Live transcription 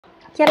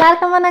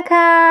எல்லாருக்கும்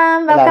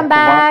வணக்கம். Welcome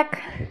back.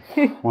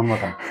 One more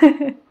time.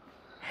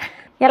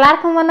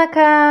 எல்லாருக்கும்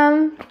வணக்கம்.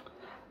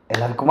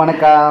 எல்லாருக்கும்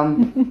வணக்கம்.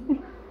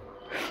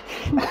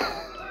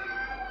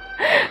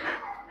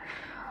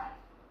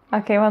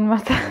 Okay, one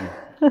more time.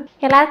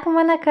 எல்லாருக்கும்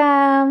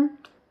வணக்கம்.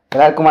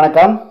 எல்லாருக்கும்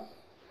வணக்கம்.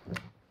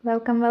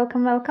 Welcome.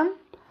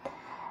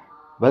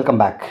 Welcome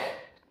back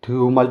to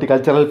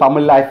Multicultural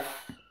Family Life.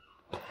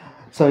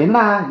 So என்ன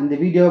இந்த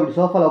வீடியோ இப்படி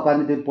சோஃபாவில்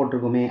உட்காந்துட்டு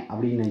போட்டிருக்கோமே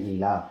அப்படின்னு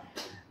நினைக்கிறீங்களா?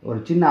 ஒரு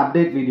சின்ன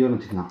அப்டேட் வீடியோன்னு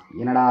வச்சுக்கலாம்.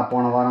 என்னடா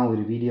போன வாரம்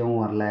ஒரு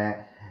வீடியோவும் வரல,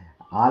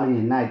 ஆளுங்க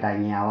என்ன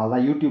ஆகிட்டாங்க, அவள்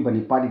தான் யூடியூப்பை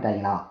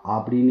நிப்பாட்டிட்டாங்களா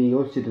அப்படின்னு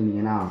யோசிச்சுட்டு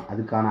இருந்தீங்கன்னா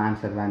அதுக்கான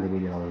ஆன்சர் தான் இந்த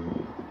வீடியோ வருது.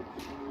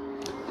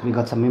 We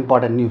got some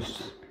important news.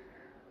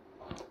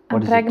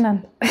 I'm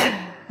pregnant.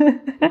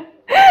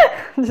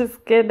 Just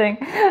kidding.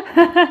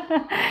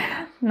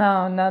 No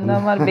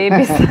more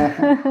babies.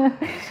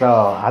 So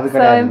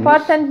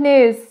important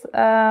news.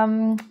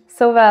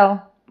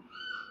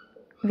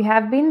 We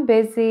have been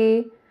busy.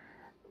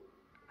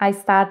 I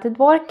started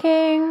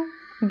working.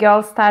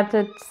 Girls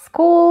started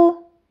school.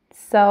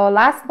 So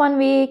last 1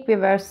 week we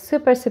were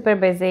super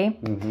busy.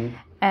 Mm-hmm.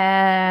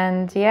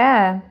 And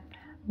yeah,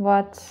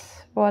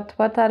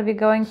 what are we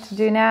going to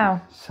do now?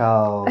 So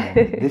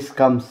this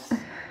comes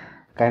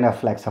kind of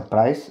like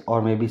surprise, or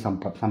maybe some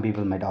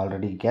people might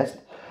already guessed.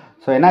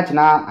 So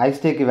enachna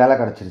Aisteku vela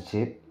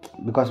kadachirchu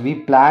because we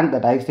planned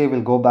that Aiste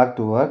will go back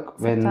to work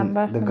when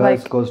September, the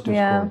girls goes to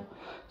school.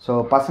 So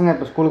pasanga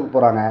ipo school ku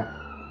poranga,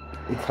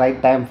 it's right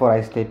time for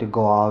Aiste to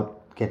go out,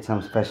 get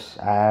some fresh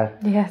air,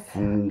 yes,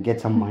 and get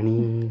some money.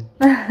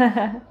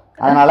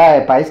 அதனால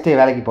இப்போ Aiste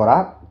வேலைக்கு போறா.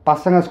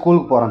 பசங்க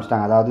ஸ்கூலுக்கு போக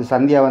ஆரம்பிச்சிட்டாங்க. அதாவது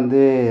சந்தியா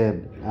வந்து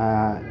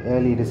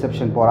ஏர்லி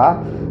ரிசப்ஷன் போகிறா,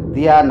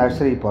 தியா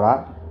நர்சரி போகிறா.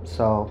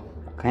 So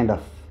kind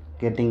of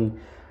getting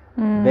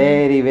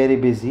very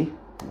busy.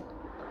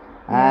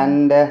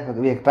 And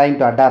we are trying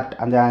to adapt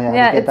and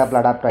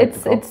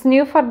it's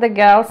new for the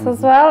girls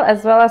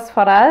as well as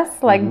for us,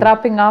 like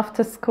dropping off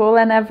to school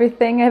and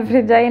everything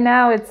every day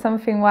now. It's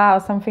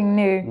something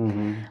new.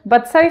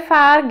 But so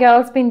far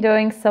girls been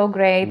doing so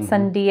great.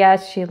 Sandia,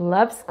 she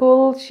loves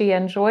school, she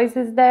enjoys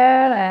it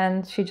there, and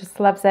she just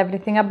loves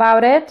everything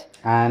about it.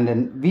 And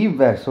we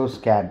were so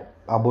scared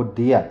about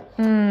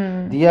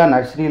தியா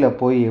நர்சரியில்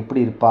போய் எப்படி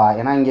இருப்பா,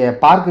 ஏன்னா இங்கே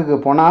பார்க்குக்கு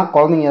போனால்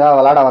குழந்தைங்க ஏதாவது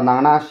விளையாட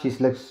வந்தாங்கன்னா she's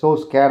like so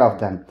scared of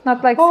them. Not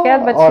like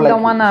scared, but she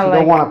don't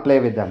wanna play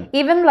with them.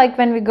 Even like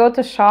when we go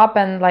to shop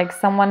and like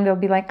someone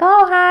will be like,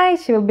 oh hi,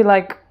 she will be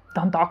like,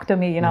 don't talk to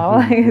me, you know.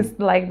 It's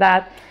like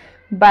that.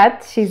 But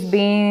she's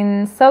been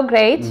so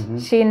great.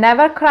 She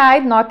never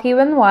cried, not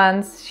even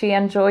once. She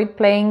enjoyed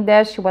playing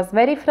there. She was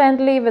very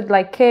friendly with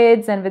like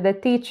kids and with the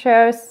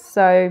teachers.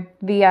 So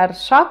we are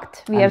shocked,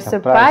 we are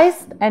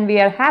surprised, and we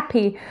are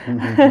happy.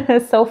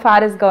 So far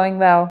is going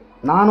well.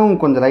 நானும்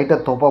கொஞ்சம்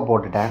லைட்டாக தொப்பை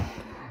போட்டுட்டேன்.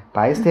 இப்போ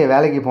Aiste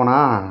வேலைக்கு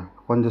போனால்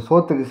கொஞ்சம்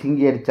சோத்துக்கு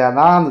சிங்கி அடித்தா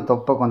தான் அந்த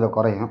தொப்பை கொஞ்சம்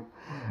குறையும்.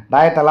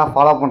 டயட்டெல்லாம்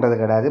ஃபாலோ பண்ணுறது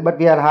கிடையாது. But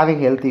we are having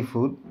healthy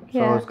food.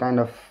 So it's kind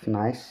of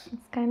nice.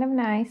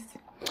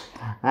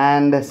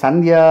 And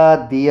Sandhya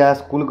தியா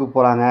ஸ்கூலுக்கு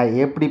போகிறாங்க,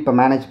 எப்படி இப்போ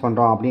மேனேஜ்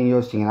பண்ணுறோம் அப்படின்னு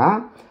யோசிச்சிங்கன்னா,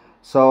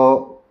 so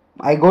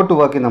I go to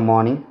work in the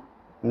morning.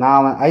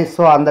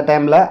 So அந்த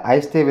டைமில்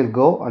Aiste will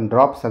go and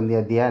drop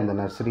Sandhya தியா இந்த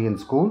நர்சரி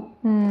அண்ட் ஸ்கூல்.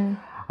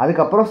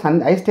 அதுக்கப்புறம்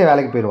Aiste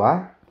வேலைக்கு போயிடுவா.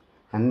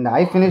 And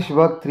I finish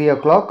work 3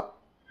 o'clock.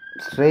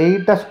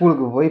 ஸ்ட்ரெயிட்டாக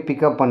ஸ்கூலுக்கு போய்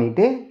பிக்கப்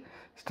பண்ணிவிட்டு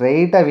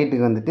ஸ்ட்ரெயிட்டாக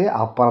வீட்டுக்கு வந்துட்டு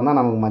அப்புறம்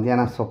தான் நமக்கு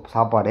மத்தியானம்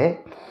சாப்பாடு.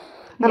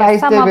 And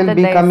Aiste will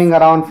be coming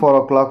around 4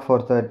 o'clock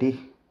 4:30.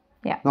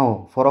 No,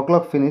 4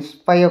 o'clock finish,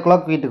 5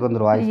 o'clock வீட்டுக்கு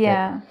வந்துடுவா.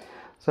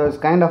 So it's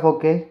kind of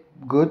okay,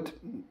 good.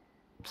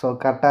 So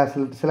கரெக்டாக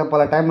சில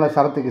பல டைமில்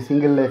சரத்துக்கு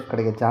சிங்கிள் லைஃப்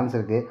கிடைக்க சான்ஸ்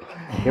இருக்குது.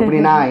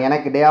 எப்படின்னா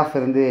எனக்கு டே ஆஃப்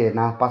இருந்து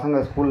நான்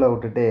பசங்களை ஸ்கூலில்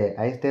விட்டுட்டு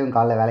Aisteவும்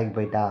காலைல வேலைக்கு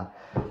போயிட்டா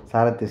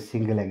Sarath is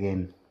single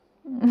again.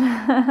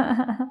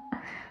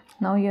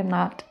 No, you're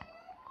not.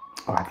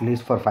 Or at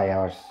least for 5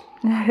 hours.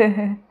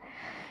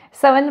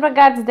 So in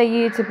regards to the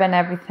YouTube and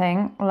everything,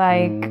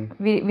 like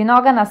we're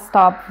not gonna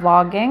stop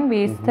vlogging.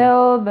 We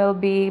still will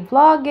be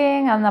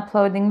vlogging and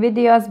uploading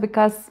videos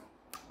because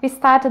we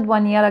started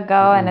 1 year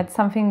ago and it's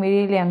something we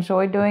really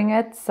enjoy doing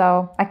it. So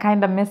I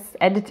kind of miss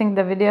editing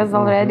the videos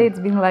already.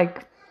 It's been like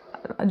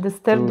this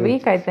third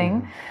week, I think.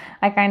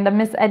 I kind of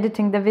miss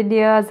editing the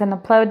videos and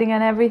uploading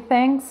and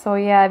everything. So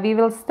yeah, we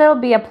will still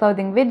be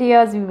uploading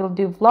videos. We will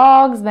do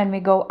vlogs when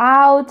we go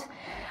out.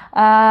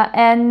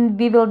 And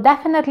we will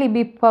definitely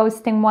be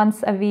posting once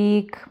a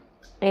week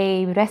a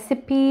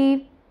recipe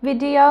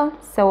video.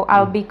 So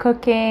I'll be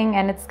cooking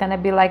and it's gonna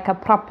be like a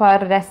proper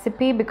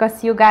recipe, because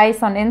you guys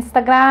on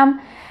Instagram,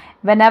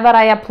 whenever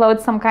I upload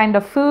some kind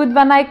of food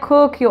when I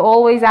cook, you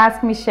always ask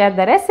me share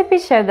the recipe.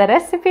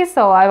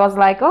 So I was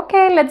like,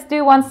 okay, let's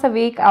do once a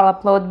week. I'll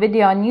upload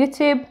video on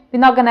YouTube.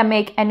 We're not gonna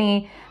make any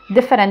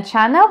different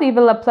channel. We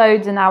will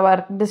upload in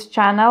this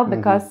channel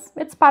because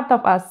it's part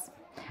of us.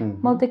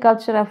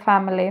 Multicultural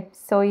family.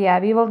 So yeah,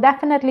 we will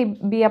definitely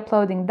be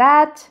uploading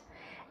that,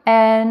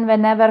 and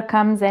whenever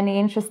comes any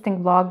interesting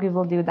vlog we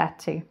will do that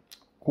too.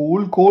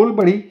 Cool,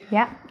 buddy.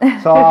 Yeah.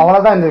 So,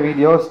 அவ்வளோதான் இந்த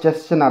videos.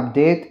 Just an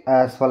update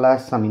as well as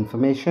some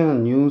information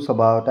and news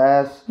about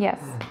us. Yes.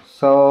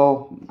 So,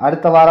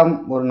 அடுத்த வாரம்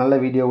ஒரு நல்ல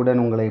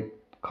வீடியோவுடன் உங்களை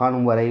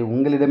காணும் வரை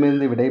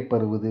உங்களிடமிருந்து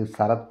விடைபெறுவது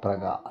Sarath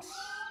Prakash.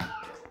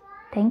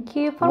 Thank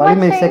you for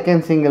வலிமை watching.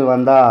 செகண்ட் சிங்கிள்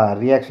வந்தால்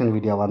ரியாக்ஷன்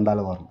வீடியோ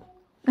வந்தாலும் வரும்.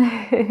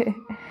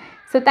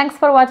 So thanks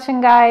for watching,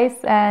 guys,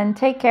 and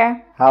take care.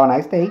 Have a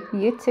nice day.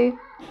 You too.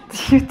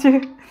 You too.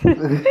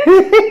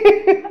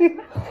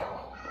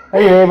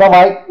 Hey,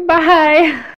 bye-bye. Bye.